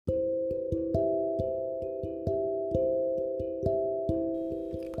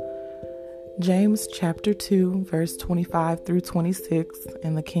James chapter 2, verse 25 through 26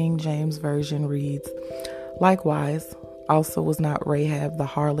 in the King James Version reads, "Likewise, also was not Rahab the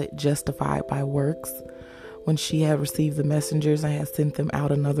harlot justified by works, when she had received the messengers and had sent them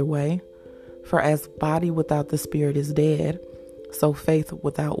out another way? For as body without the spirit is dead, so faith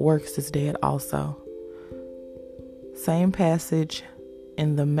without works is dead also." Same passage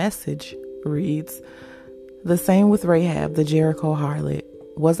in the Message reads, "The same with Rahab, the Jericho harlot.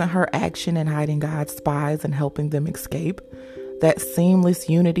 Wasn't her action in hiding God's spies and helping them escape? That seamless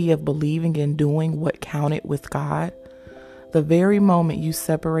unity of believing and doing what counted with God? The very moment you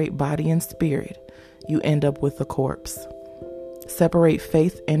separate body and spirit, you end up with a corpse. Separate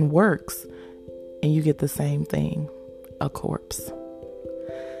faith and works, and you get the same thing, a corpse."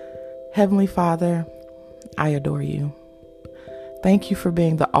 Heavenly Father, I adore you. Thank you for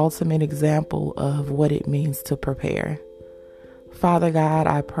being the ultimate example of what it means to prepare. Father God,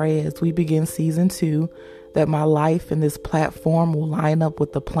 I pray as we begin season 2 that my life and this platform will line up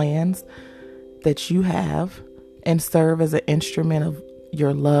with the plans that you have and serve as an instrument of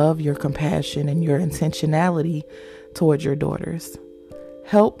your love, your compassion, and your intentionality towards your daughters.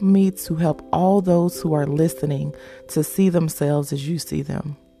 Help me to help all those who are listening to see themselves as you see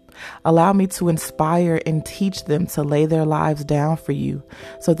them. Allow me to inspire and teach them to lay their lives down for you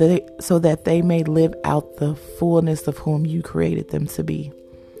so that they may live out the fullness of whom you created them to be.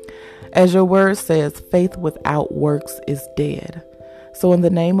 As your word says, faith without works is dead. So in the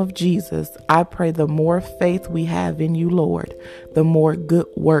name of Jesus, I pray the more faith we have in you, Lord, the more good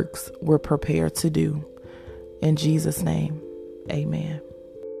works we're prepared to do. In Jesus' name, amen.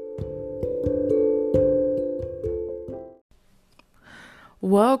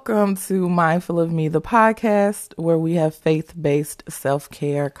 Welcome to Mindful of Me, the podcast where we have faith-based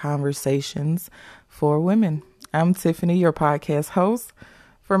self-care conversations for women. I'm Tiffany, your podcast host.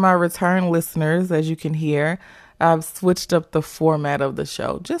 For my return listeners, as you can hear, I've switched up the format of the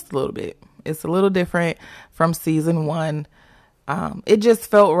show just a little bit. It's a little different from season 1. It just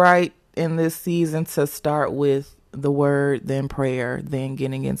felt right in this season to start with the word, then prayer, then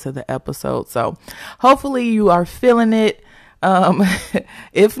getting into the episode. So hopefully you are feeling it.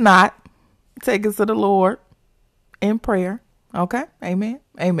 If not, take it to the Lord in prayer. Okay. Amen.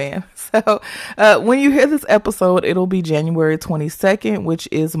 Amen. So, when you hear this episode, it'll be January 22nd, which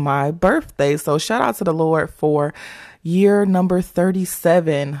is my birthday. So shout out to the Lord for year number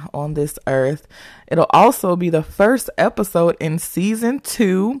 37 on this earth. It'll also be the first episode in season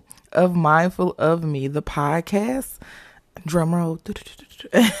 2 of Mindful of Me, the podcast. Drum roll.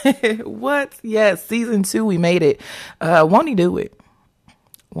 What? Yes, season 2, we made it. Won't he do it?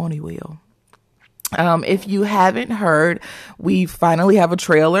 Won't he will? If you haven't heard, we finally have a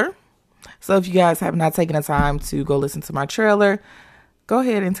trailer. So if you guys have not taken the time to go listen to my trailer, go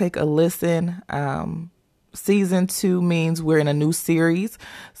ahead and take a listen. Season 2 means we're in a new series.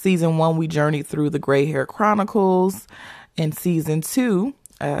 Season 1, we journeyed through the Gray Hair Chronicles. And season 2,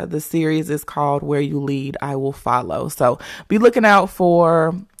 the series is called Where You Lead, I Will Follow. So be looking out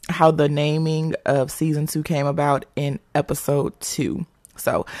for how the naming of season 2 came about in episode 2.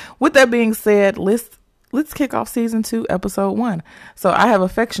 So with that being said, let's kick off season 2, episode 1. So I have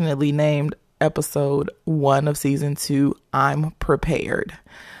affectionately named episode 1 of season 2, I'm Prepared.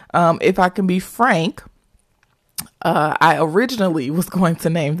 If I can be frank, I originally was going to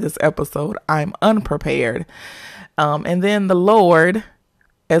name this episode, I'm Unprepared. And then the Lord,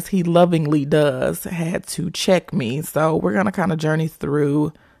 as he lovingly does, had to check me. So we're going to kind of journey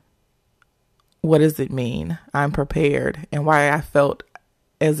through what does it mean, I'm prepared, and why I felt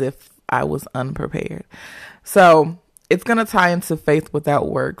as if I was unprepared. So it's going to tie into faith without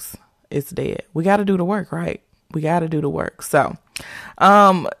works. It's dead. We got to do the work, right? We got to do the work. So,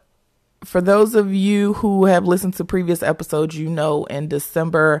 for those of you who have listened to previous episodes, you know, in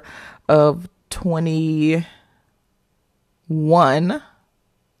December of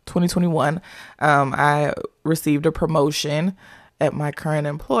 2021, I received a promotion at my current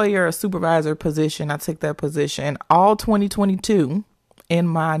employer, a supervisor position. I took that position all 2022 in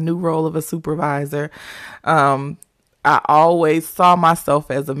my new role of a supervisor. I always saw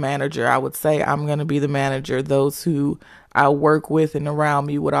myself as a manager. I would say I'm going to be the manager. Those who I work with and around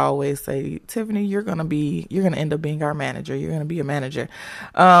me would always say, Tiffany, you're going to end up being our manager. You're going to be a manager.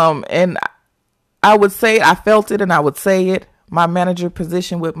 And I would say, I felt it and I would say it. My manager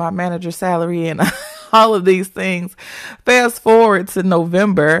position with my manager salary and all of these things. Fast forward to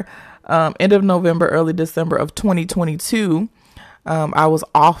November, end of November, early December of 2022. I was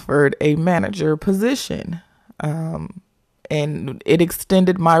offered a manager position, and it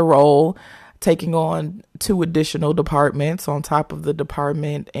extended my role taking on 2 additional departments on top of the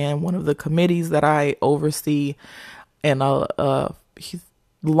department and one of the committees that I oversee, and a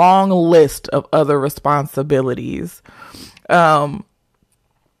long list of other responsibilities.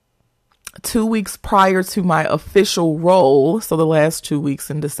 2 weeks prior to my official role, so the last 2 weeks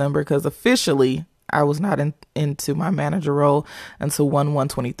in December, because officially I was not into my manager role until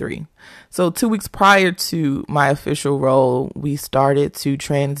 1/1/23. So 2 weeks prior to my official role, we started to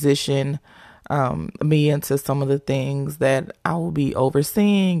transition me into some of the things that I will be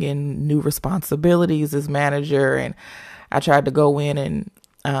overseeing and new responsibilities as manager. And I tried to go in and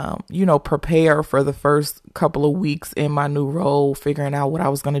prepare for the first couple of weeks in my new role, figuring out what I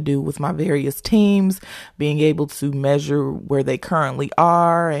was going to do with my various teams, being able to measure where they currently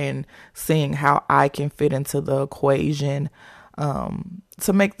are and seeing how I can fit into the equation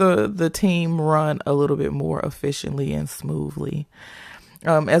to make the team run a little bit more efficiently and smoothly.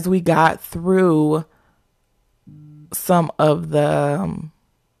 As we got through some of the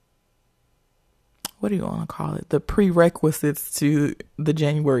what do you want to call it? The prerequisites to the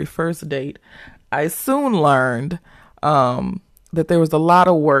January 1st date, I soon learned that there was a lot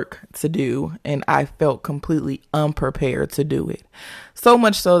of work to do, and I felt completely unprepared to do it. So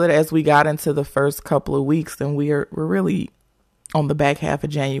much so that as we got into the first couple of weeks, and we're really on the back half of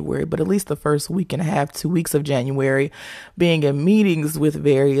January, but at least the first week and a half, 2 weeks of January, being in meetings with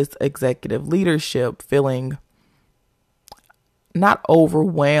various executive leadership, feeling not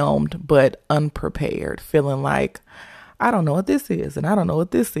overwhelmed, but unprepared, feeling like, I don't know what this is, and I don't know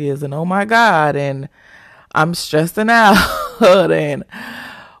what this is, and oh my God, and I'm stressing out, and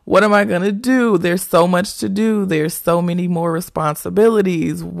what am I going to do? There's so much to do. There's so many more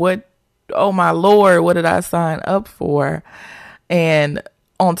responsibilities. Oh my Lord, what did I sign up for? And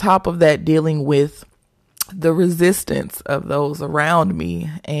on top of that, dealing with the resistance of those around me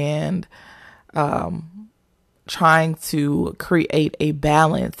and trying to create a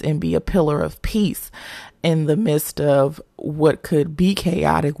balance and be a pillar of peace in the midst of what could be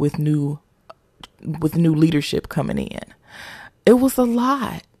chaotic with new leadership coming in. It was a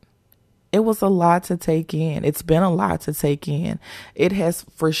lot. It was a lot to take in. It's been a lot to take in. It has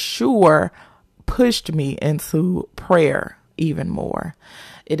for sure pushed me into prayer even more.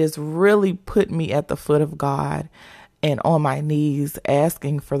 It has really put me at the foot of God and on my knees,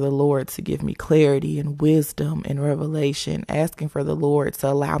 asking for the Lord to give me clarity and wisdom and revelation, asking for the Lord to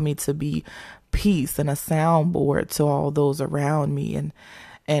allow me to be peace and a soundboard to all those around me,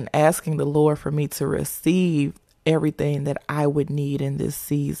 and asking the Lord for me to receive everything that I would need in this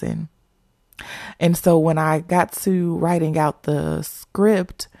season. And so when I got to writing out the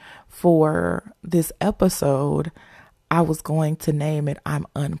script for this episode, I was going to name it, I'm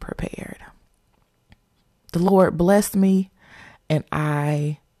Unprepared. The Lord blessed me, and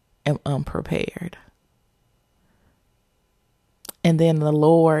I am unprepared. And then the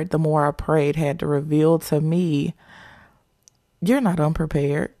Lord, the more I prayed, had to reveal to me, you're not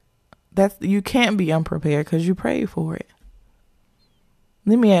unprepared. You can't be unprepared because you prayed for it.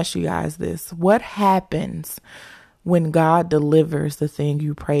 Let me ask you guys this. What happens when God delivers the thing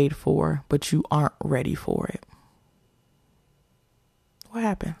you prayed for, but you aren't ready for it? What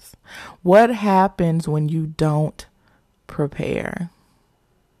happens? What happens when you don't prepare?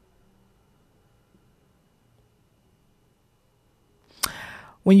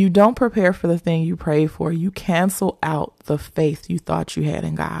 When you don't prepare for the thing you pray for, you cancel out the faith you thought you had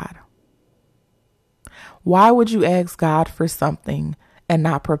in God. Why would you ask God for something and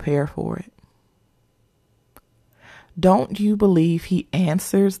not prepare for it? Don't you believe He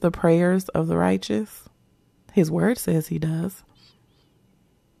answers the prayers of the righteous? His word says He does.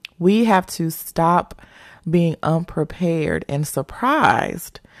 We have to stop being unprepared and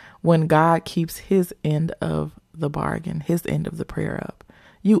surprised when God keeps His end of the bargain, His end of the prayer up.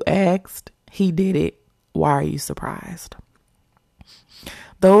 You asked, He did it. Why are you surprised?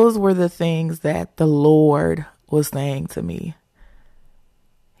 Those were the things that the Lord was saying to me.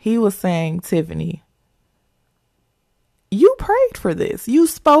 He was saying, Tiffany, you prayed for this. You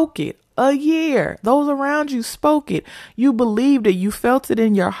spoke it a year. Those around you spoke it. You believed it. You felt it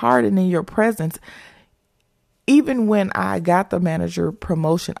in your heart and in your presence. Even when I got the manager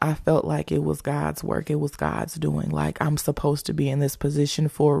promotion, I felt like it was God's work. It was God's doing. Like, I'm supposed to be in this position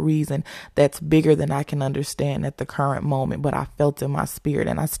for a reason that's bigger than I can understand at the current moment. But I felt in my spirit,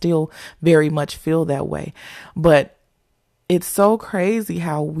 and I still very much feel that way. But it's so crazy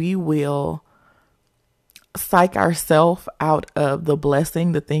how we will psych ourselves out of the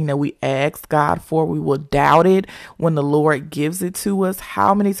blessing, the thing that we ask God for. We will doubt it when the Lord gives it to us.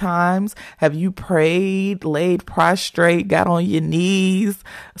 How many times have you prayed, laid prostrate, got on your knees,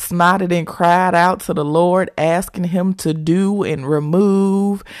 snotted and cried out to the Lord, asking him to do and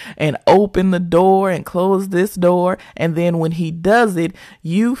remove and open the door and close this door? And then when he does it,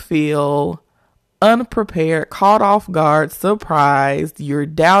 you feel unprepared, caught off guard, surprised. You're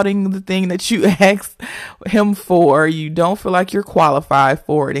doubting the thing that you asked him for. You don't feel like you're qualified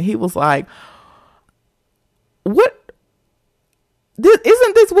for it. And he was like, what?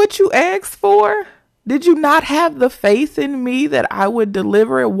 Isn't this what you asked for? Did you not have the faith in me that I would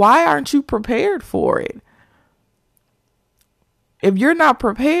deliver it? Why aren't you prepared for it? If you're not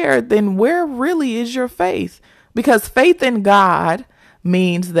prepared, then where really is your faith? Because faith in God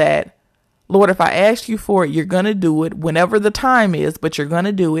means that, Lord, if I ask you for it, you're going to do it whenever the time is, but you're going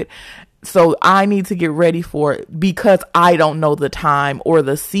to do it. So I need to get ready for it because I don't know the time or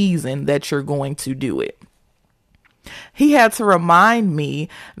the season that you're going to do it. He had to remind me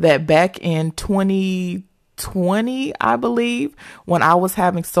that back in 2020, I believe, when I was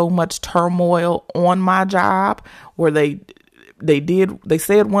having so much turmoil on my job, where they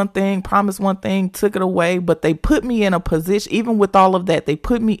said one thing, promised one thing, took it away, but they put me in a position. Even with all of that, they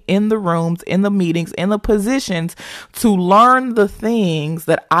put me in the rooms, in the meetings, in the positions to learn the things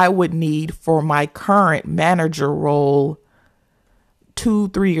that I would need for my current manager role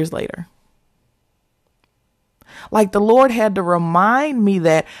 2-3 years later. Like, the Lord had to remind me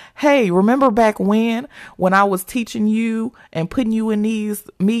that, hey, remember back when I was teaching you and putting you in these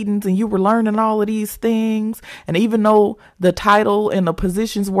meetings and you were learning all of these things. And even though the title and the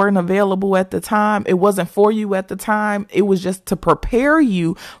positions weren't available at the time, it wasn't for you at the time. It was just to prepare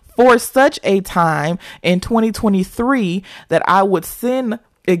you for such a time in 2023 that I would send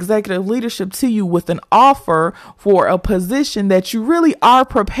executive leadership to you with an offer for a position that you really are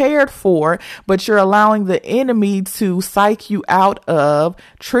prepared for, but you're allowing the enemy to psych you out of,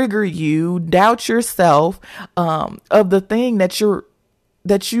 trigger you, doubt yourself, of the thing that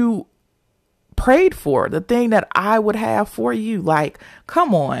you prayed for, the thing that I would have for you. Like,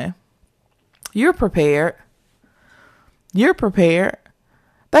 come on, you're prepared. You're prepared.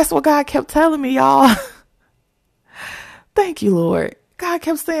 That's what God kept telling me, y'all. Thank you, Lord. God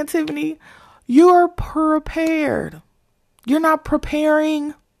kept saying, Tiffany, you're prepared. You're not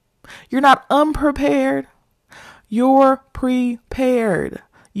preparing. You're not unprepared. You're prepared.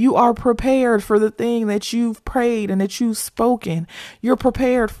 You are prepared for the thing that you've prayed and that you've spoken. You're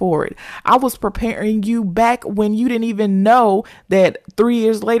prepared for it. I was preparing you back when you didn't even know that 3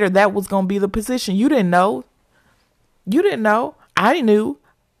 years later that was going to be the position. You didn't know. You didn't know. I knew.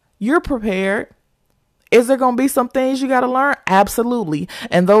 You're prepared. Is there going to be some things you got to learn? Absolutely.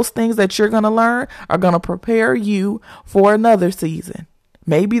 And those things that you're going to learn are going to prepare you for another season.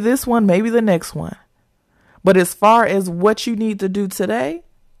 Maybe this one, maybe the next one. But as far as what you need to do today,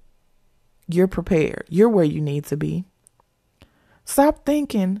 you're prepared. You're where you need to be. Stop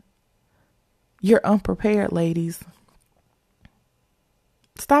thinking you're unprepared, ladies.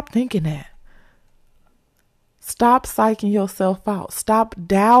 Stop thinking that. Stop psyching yourself out. Stop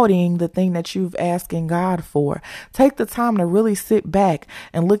doubting the thing that you've asking God for. Take the time to really sit back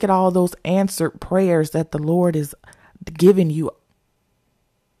and look at all those answered prayers that the Lord is giving you.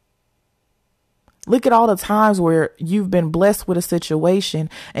 Look at all the times where you've been blessed with a situation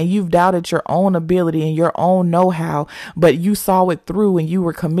and you've doubted your own ability and your own know-how, but you saw it through and you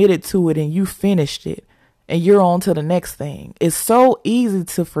were committed to it and you finished it and you're on to the next thing. It's so easy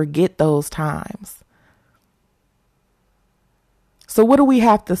to forget those times. So what do we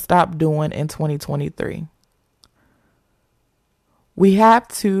have to stop doing in 2023? We have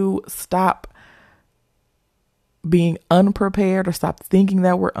to stop being unprepared or stop thinking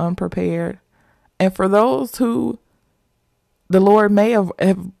that we're unprepared. And for those who the Lord may have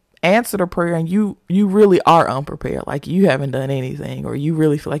answered a prayer and you really are unprepared, like you haven't done anything or you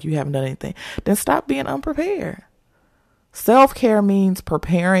really feel like you haven't done anything, then stop being unprepared. Self-care means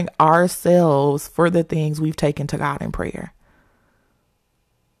preparing ourselves for the things we've taken to God in prayer.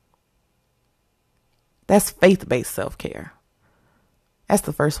 That's faith-based self-care. That's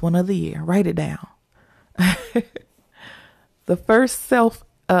the first one of the year. Write it down. The first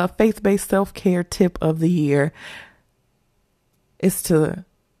faith-based self-care tip of the year is to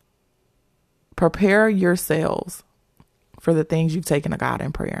prepare yourselves for the things you've taken to God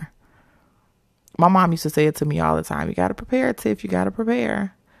in prayer. My mom used to say it to me all the time. You got to prepare, Tiff. You got to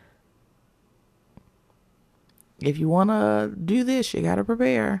prepare. If you want to do this, you got to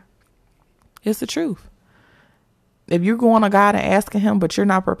prepare. It's the truth. If you're going to God and asking him, but you're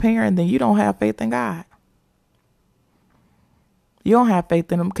not preparing, then you don't have faith in God. You don't have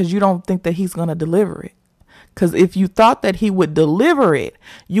faith in him because you don't think that he's going to deliver it. Because if you thought that he would deliver it,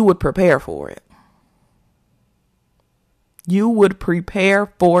 you would prepare for it. You would prepare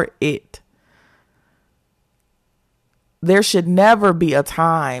for it. There should never be a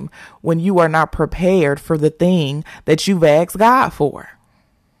time when you are not prepared for the thing that you've asked God for.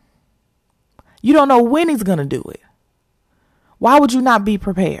 You don't know when he's going to do it. Why would you not be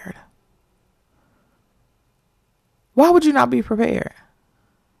prepared? Why would you not be prepared?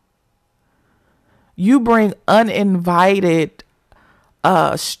 You bring uninvited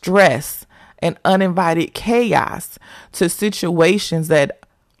stress and uninvited chaos to situations that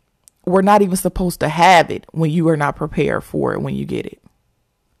we're not even supposed to have it when you are not prepared for it when you get it.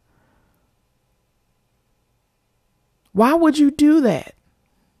 Why would you do that?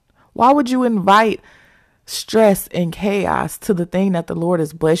 Why would you invite stress and chaos to the thing that the Lord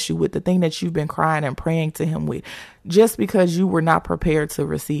has blessed you with, the thing that you've been crying and praying to him with, just because you were not prepared to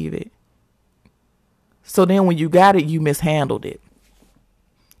receive it? So then when you got it, you mishandled it.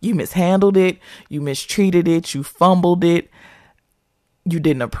 You mishandled it. You mistreated it. You fumbled it. You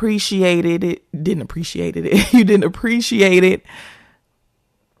didn't appreciate it. You didn't appreciate it.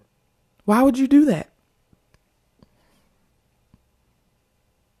 Why would you do that?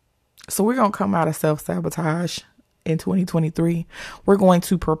 So we're going to come out of self-sabotage in 2023. We're going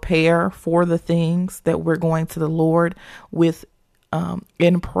to prepare for the things that we're going to the Lord with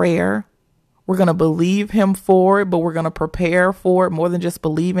in prayer. We're going to believe him for it, but we're going to prepare for it more than just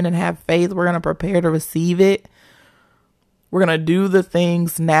believing and have faith. We're going to prepare to receive it. We're going to do the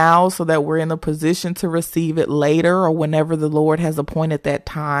things now so that we're in a position to receive it later or whenever the Lord has appointed that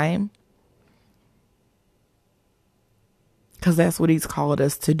time. Because that's what he's called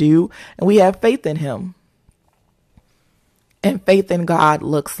us to do. And we have faith in him. And faith in God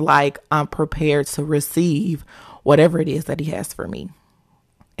looks like I'm prepared to receive whatever it is that he has for me,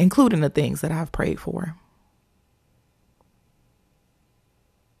 including the things that I've prayed for.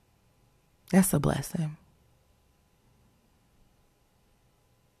 That's a blessing.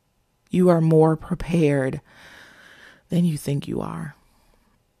 You are more prepared than you think you are.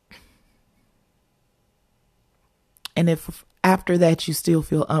 And if after that you still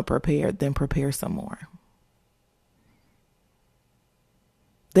feel unprepared, then prepare some more.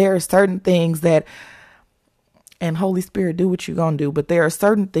 There are certain things that, and Holy Spirit, do what you're going to do, but there are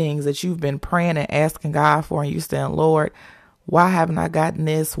certain things that you've been praying and asking God for, and you're saying, Lord, why haven't I gotten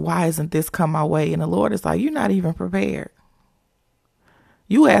this? Why isn't this come my way? And the Lord is like, you're not even prepared.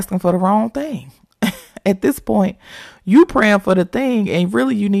 You asking for the wrong thing. At this point, you praying for the thing, and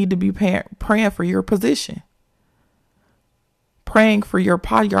really you need to be praying for your position. Praying for your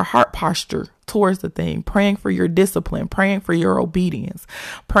heart posture towards the thing, praying for your discipline, praying for your obedience,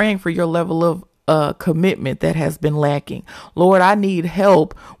 praying for your level of commitment that has been lacking. Lord, I need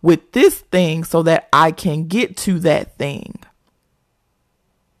help with this thing so that I can get to that thing.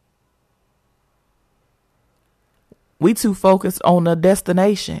 We too focused on the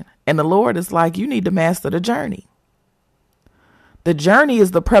destination, and the Lord is like, you need to master the journey. The journey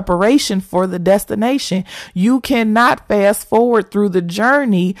is the preparation for the destination. You cannot fast forward through the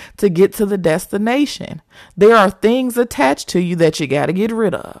journey to get to the destination. There are things attached to you that you got to get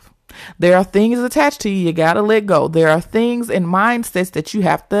rid of. There are things attached to you got to let go. There are things and mindsets that you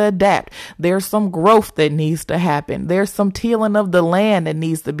have to adapt. There's some growth that needs to happen. There's some tilling of the land that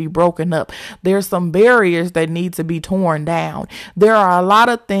needs to be broken up. There's some barriers that need to be torn down. There are a lot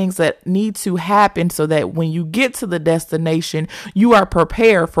of things that need to happen so that when you get to the destination, you are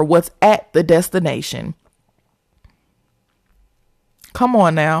prepared for what's at the destination. Come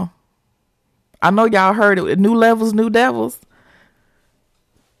on now. I know y'all heard it. New levels, new devils.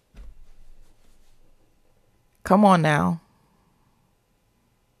 Come on now.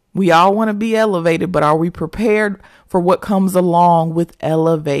 We all want to be elevated, but are we prepared for what comes along with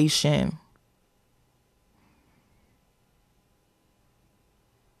elevation?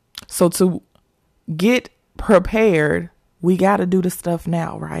 So to get prepared, we got to do the stuff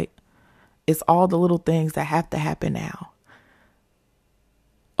now, right? It's all the little things that have to happen now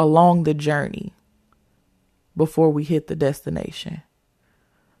along the journey before we hit the destination.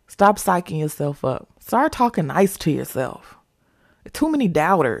 Stop psyching yourself up. Start talking nice to yourself. Too many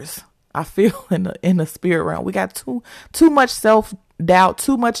doubters, I feel, in the spirit realm. We got too much self-doubt,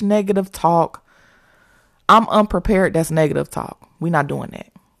 too much negative talk. I'm unprepared. That's negative talk. We're not doing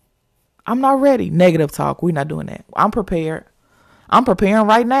that. I'm not ready. Negative talk. We're not doing that. I'm prepared. I'm preparing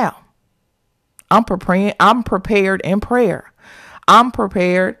right now. I'm prepared in prayer. I'm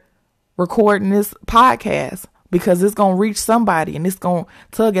prepared recording this podcast. because it's going to reach somebody and it's going to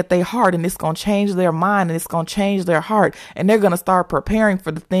tug at their heart and it's going to change their mind and it's going to change their heart. And they're going to start preparing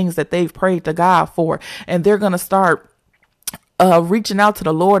for the things that they've prayed to God for. And they're going to start reaching out to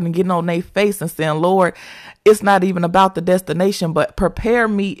the Lord and getting on their face and saying, Lord, it's not even about the destination, but prepare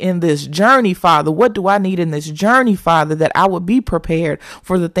me in this journey, Father. What do I need in this journey, Father, that I would be prepared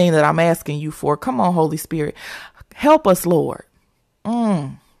for the thing that I'm asking you for? Come on, Holy Spirit. Help us, Lord.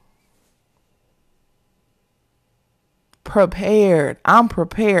 Prepared. I'm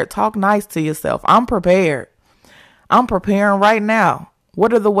prepared. Talk nice to yourself. I'm prepared. I'm preparing right now.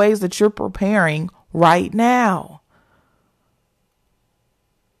 What are the ways that you're preparing right now?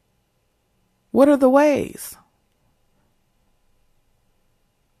 What are the ways?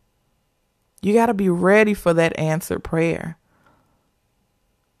 You got to be ready for that answered prayer.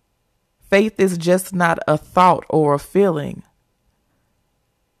 Faith is just not a thought or a feeling.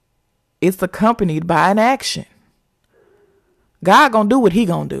 It's accompanied by an action. God gonna do what he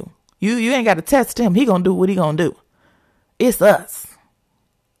gonna do. You ain't got to test him. He gonna do what he gonna do. It's us.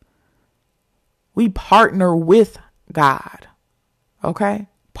 We partner with God. Okay?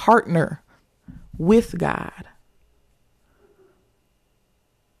 Partner with God.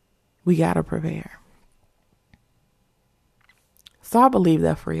 We got to prepare. So I believe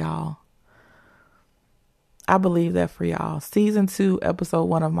that for y'all. I believe that for y'all. Season 2, episode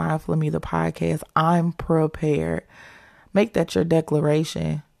 1 of Mindful of Me, the podcast. I'm prepared. Make that your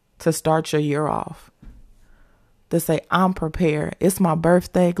declaration to start your year off. To say, I'm prepared. It's my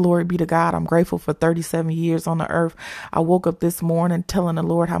birthday. Glory be to God. I'm grateful for 37 years on the earth. I woke up this morning telling the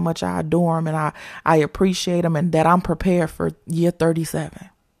Lord how much I adore him and I appreciate him and that I'm prepared for year 37.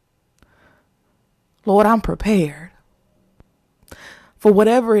 Lord, I'm prepared for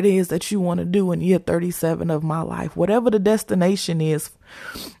whatever it is that you want to do in year 37 of my life, whatever the destination is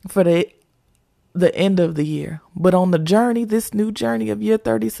for the end of the year. But on the journey, this new journey of year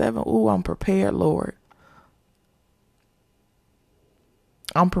 37, I'm prepared, Lord.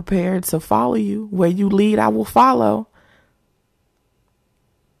 I'm prepared to follow you. Where you lead, I will follow.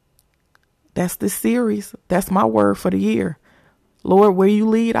 That's the series. That's my word for the year. Lord, where you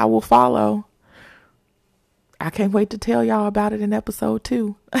lead, I will follow. I can't wait to tell y'all about it in episode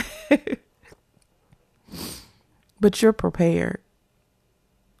 2. But you're prepared,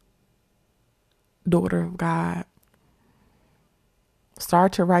 daughter of God.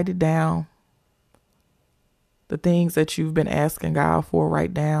 Start to write it down. The things that you've been asking God for,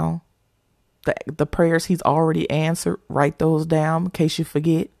 write down. The prayers he's already answered, write those down in case you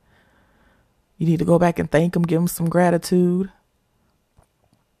forget. You need to go back and thank him, give him some gratitude.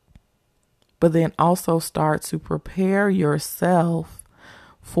 But then also start to prepare yourself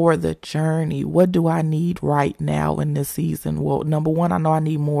for the journey. What do I need right now in this season? Well, number one, I know I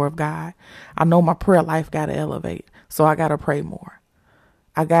need more of God. I know my prayer life got to elevate. So I got to pray more.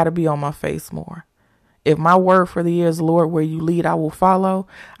 I got to be on my face more. If my word for the year is, Lord, where you lead, I will follow.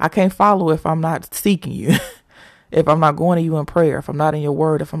 I can't follow if I'm not seeking you. If I'm not going to you in prayer, if I'm not in your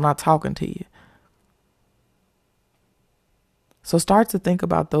word, if I'm not talking to you. So start to think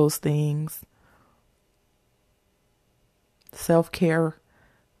about those things. Self-care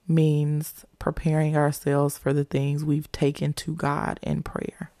means preparing ourselves for the things we've taken to God in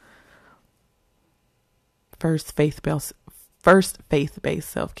prayer. First faith-based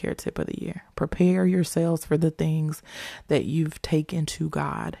self-care tip of the year. Prepare yourselves for the things that you've taken to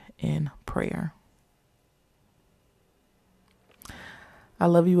God in prayer. I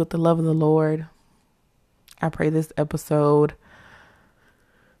love you with the love of the Lord. I pray this episode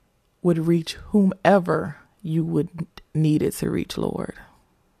would reach whomever you would need it to reach, Lord.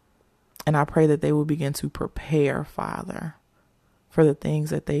 And I pray that they will begin to prepare, Father, for the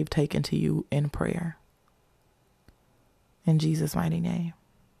things that they've taken to you in prayer. In Jesus' mighty name,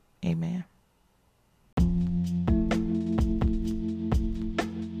 amen.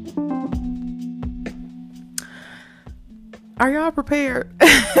 Are y'all prepared?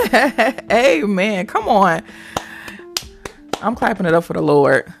 Amen. Come on. I'm clapping it up for the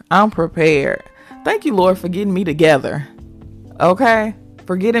Lord. I'm prepared. Thank you, Lord, for getting me together. Okay?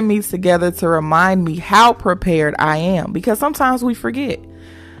 For getting me together to remind me how prepared I am. Because sometimes we forget.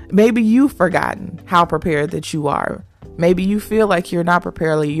 Maybe you've forgotten how prepared that you are. Maybe you feel like you're not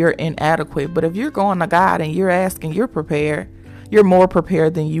prepared, you're inadequate. But if you're going to God and you're asking, you're prepared. You're more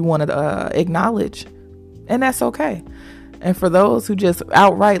prepared than you want to acknowledge. And that's okay. And for those who just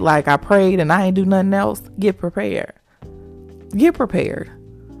outright like, I prayed and I ain't do nothing else, get prepared. Get prepared.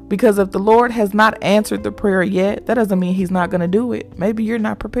 Because if the Lord has not answered the prayer yet, that doesn't mean he's not going to do it. Maybe you're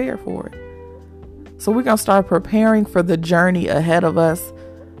not prepared for it. So we're going to start preparing for the journey ahead of us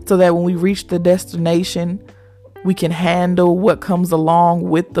so that when we reach the destination, We can handle what comes along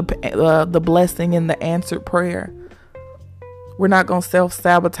with the blessing and the answered prayer. We're not going to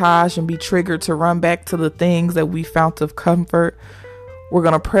self-sabotage and be triggered to run back to the things that we found of comfort. We're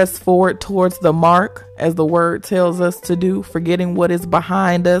going to press forward towards the mark, as the word tells us to do, forgetting what is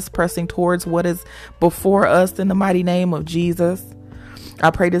behind us, pressing towards what is before us in the mighty name of Jesus.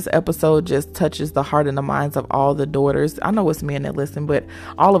 I pray this episode just touches the heart and the minds of all the daughters. I know it's men that listen, but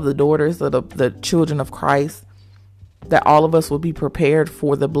all of the daughters of the children of Christ, that all of us will be prepared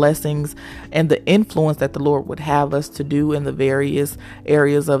for the blessings and the influence that the Lord would have us to do in the various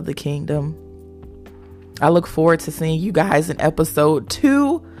areas of the kingdom. I look forward to seeing you guys in episode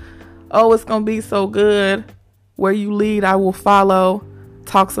 2. Oh, it's going to be so good. Where you lead, I will follow.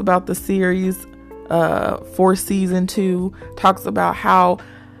 Talks about the series for season 2. Talks about how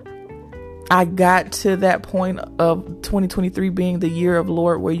I got to that point of 2023 being the year of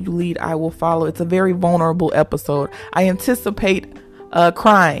Lord, where you lead, I will follow. It's a very vulnerable episode. I anticipate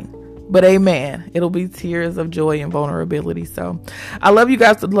crying, but amen. It'll be tears of joy and vulnerability. So I love you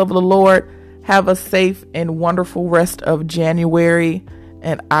guys with the love of the Lord. Have a safe and wonderful rest of January,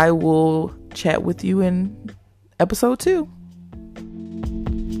 and I will chat with you in episode 2.